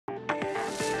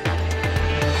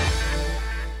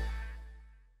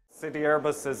City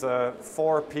Airbus is a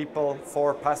 4-people,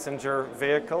 4-passenger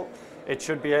vehicle. It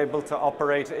should be able to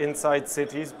operate inside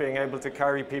cities, being able to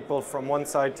carry people from one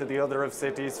side to the other of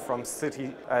cities, from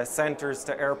city centres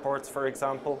to airports, for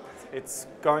example. It's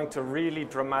going to really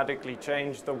dramatically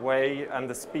change the way and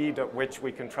the speed at which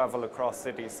we can travel across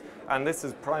cities. And this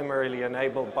is primarily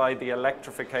enabled by the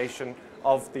electrification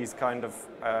of these kind of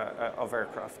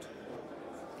aircraft.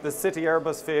 The City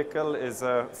Airbus vehicle is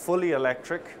a fully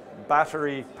electric,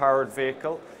 battery-powered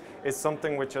vehicle. Is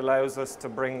something which allows us to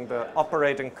bring the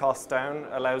operating costs down,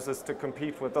 allows us to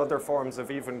compete with other forms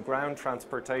of even ground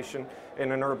transportation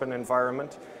in an urban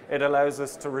environment. It allows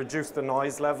us to reduce the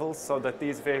noise levels so that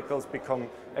these vehicles become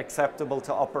acceptable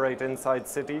to operate inside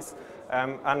cities,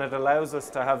 and it allows us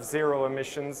to have zero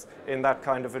emissions in that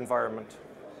kind of environment.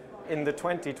 In the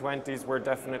 2020s, we're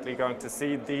definitely going to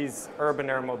see these urban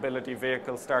air mobility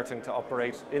vehicles starting to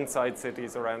operate inside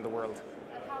cities around the world.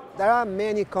 There are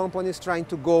many companies trying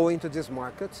to go into this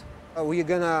market. We're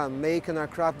going to make an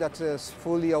aircraft that is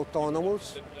fully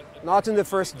autonomous. Not in the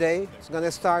first day. It's going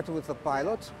to start with a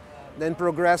pilot. Then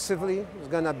progressively, it's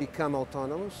going to become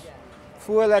autonomous.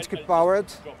 Full electric powered.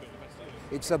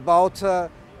 It's about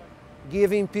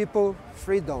giving people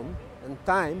freedom and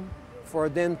time for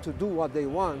them to do what they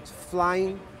want,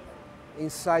 flying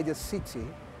inside the city. In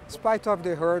spite of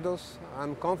the hurdles,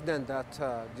 I'm confident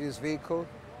that this vehicle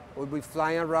will be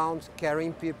flying around,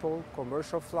 carrying people,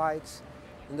 commercial flights.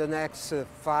 In the next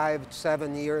 5 to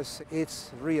 7 years,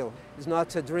 it's real. It's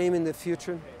not a dream in the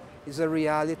future, it's a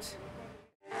reality.